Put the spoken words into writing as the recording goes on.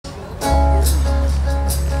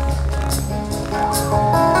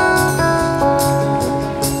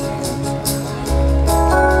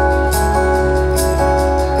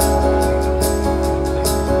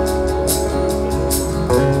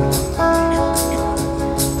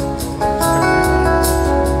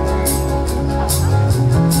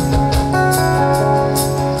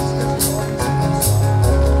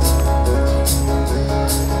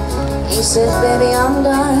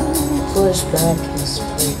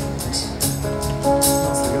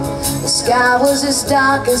sky was as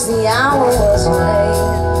dark as the hour was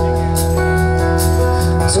late.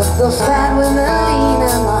 Took the fat with the lean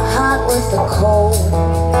and the hot with the cold.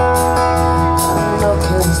 I'm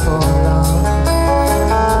looking for love,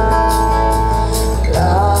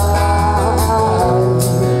 love,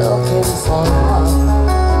 looking for love.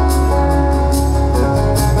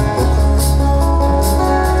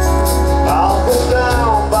 I'll go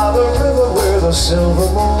down by the river where the silver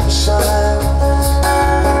moon shines.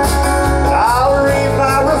 I'll read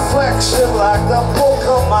my reflection like the book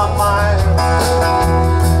of my mind.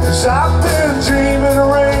 'Cause I've been dreaming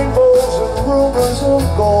rainbows and rumors of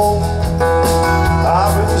gold.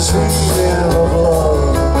 I've been dreaming of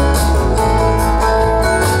love,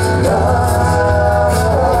 love,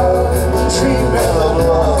 dreaming of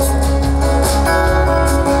love.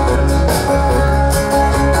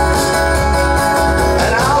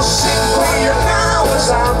 And I'll sing for you now as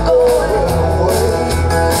I'm going away.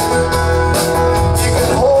 You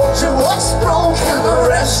can hold to what's broken the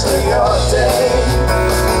rest of your day.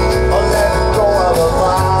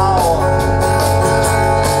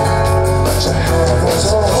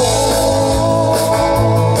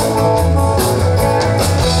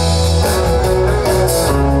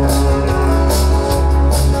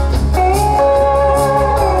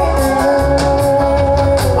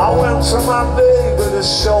 To my baby to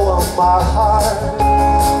show her my heart.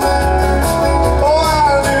 Oh,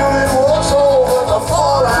 I knew it was over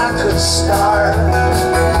before I could start.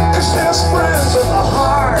 'Cause there's friends in the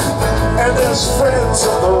heart and there's friends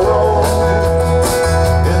on the road.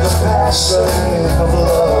 In the passing of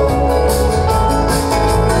love,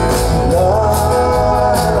 love,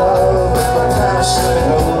 the passing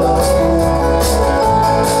of love.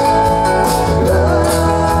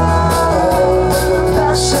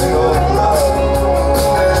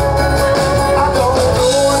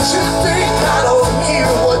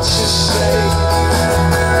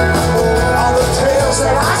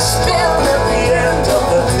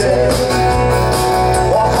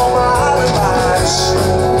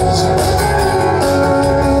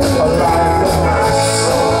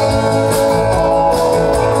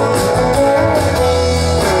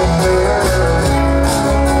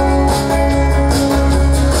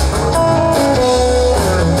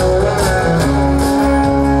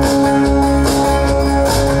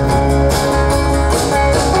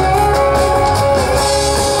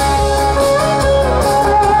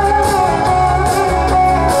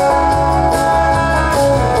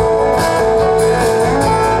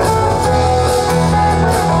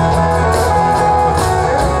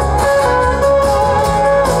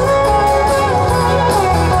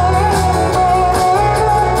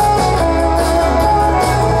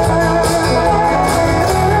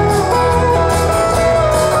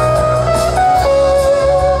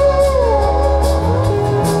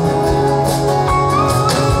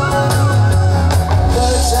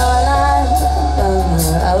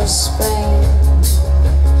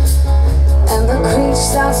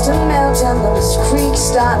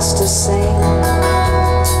 Starts to sing.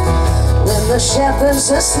 When the shepherd's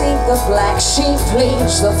asleep, the black sheep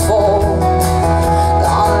leaves the fold.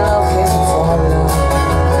 I'm looking